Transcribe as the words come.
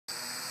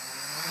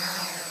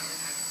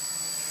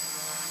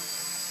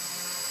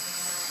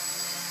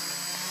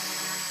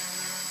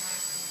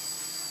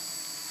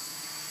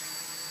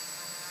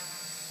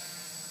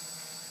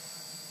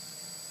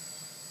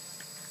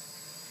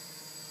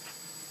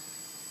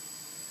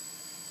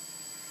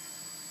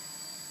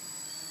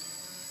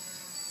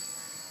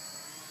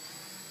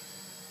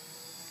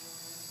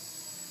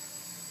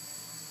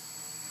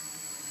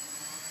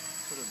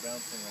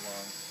bouncing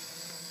along.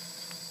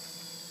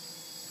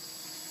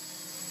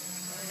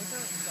 Look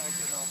at this guy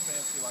getting all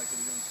fancy like it,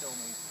 he's gonna kill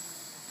me.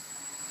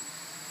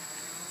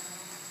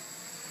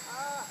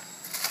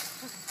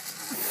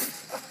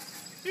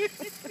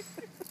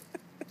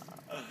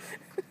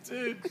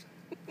 Dude,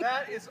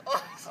 that is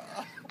awesome.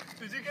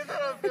 Did you get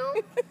that on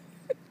film?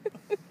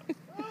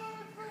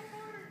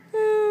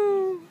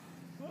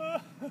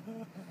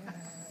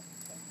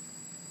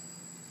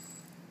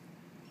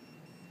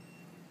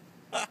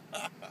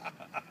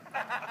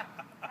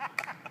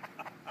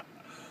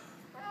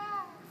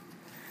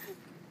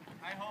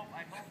 I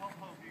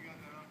hope you got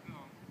that on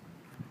film.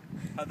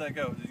 How'd that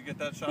go? Did you get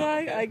that shot? Yeah,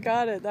 okay? I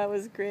got it. That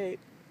was great.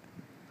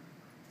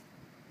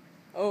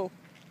 Oh,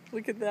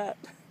 look at that.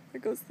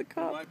 There goes the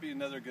There cop. might be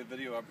another good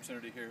video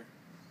opportunity here.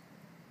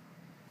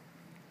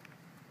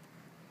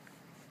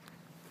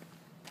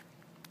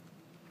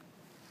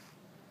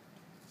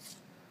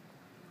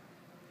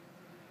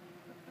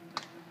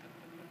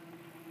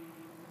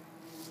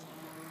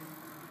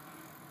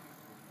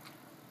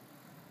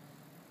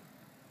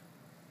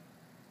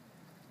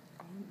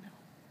 Oh no.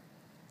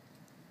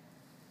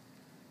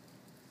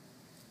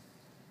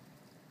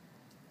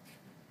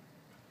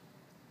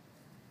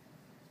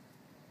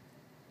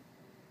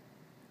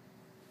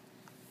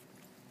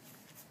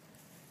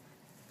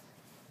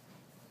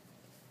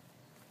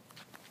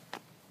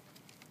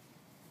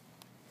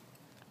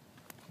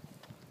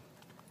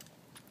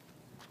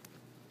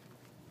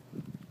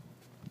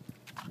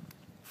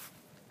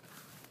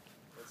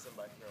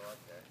 Somebody throw up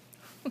there.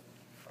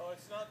 Oh,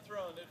 it's not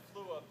thrown, it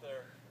flew up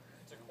there.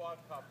 It's a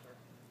quadcopter.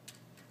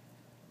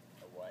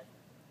 A what?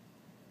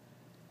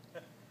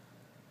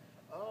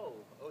 Oh,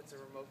 it's a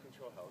remote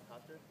control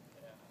helicopter?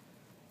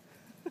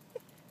 Yeah.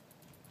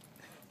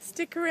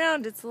 Stick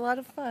around. It's a lot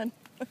of fun.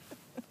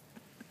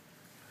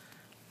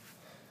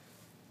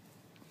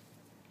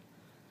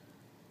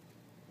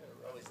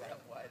 Oh, is that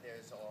why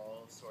there's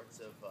all sorts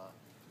of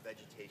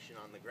vegetation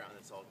on the ground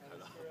that's all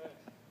cut off?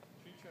 Correct.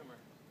 Tree trimmer.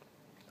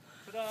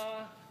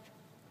 Ta-da!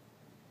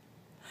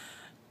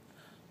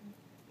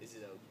 Is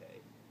it okay?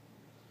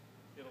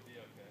 It'll be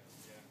okay,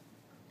 yeah.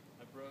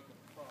 I broke a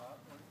prop,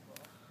 one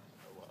prop.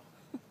 Oh well.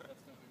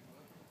 That's no big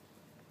deal.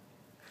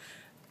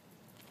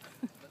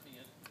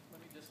 Let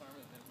me disarm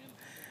it in a minute.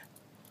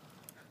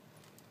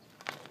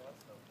 Oh,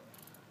 that's no fun.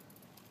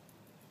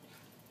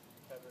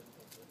 Kevin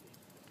with the 8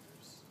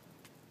 fingers.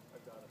 I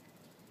got it.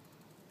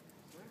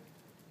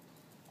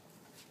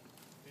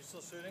 Are you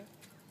still shooting?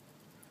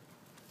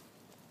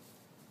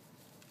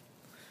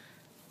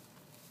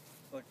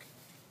 Look.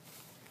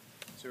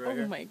 See right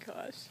here? Oh my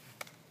gosh.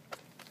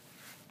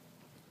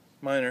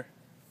 Minor.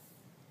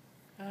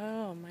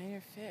 Oh,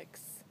 minor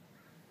fix.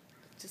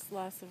 Just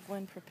loss of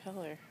one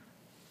propeller.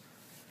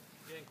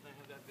 Gang, can I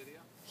have that video?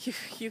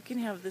 You can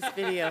have this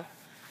video.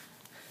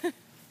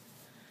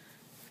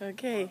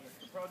 Okay.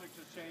 The project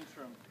has changed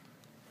from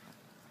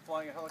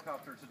flying a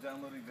helicopter to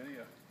downloading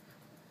video.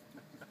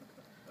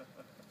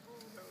 Oh,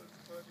 that was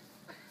funny.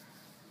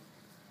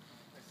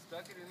 I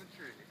stuck it in the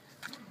tree.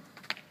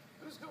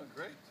 It was going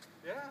great.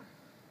 Yeah.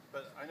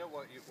 But I know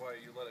why you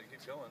let it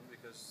keep going,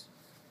 because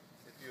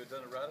if you had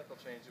done a radical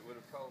change, it would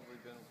have probably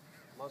been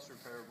less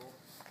repairable.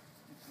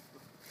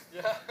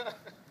 Yeah.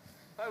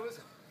 I was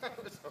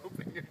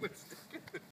hoping it would stick in the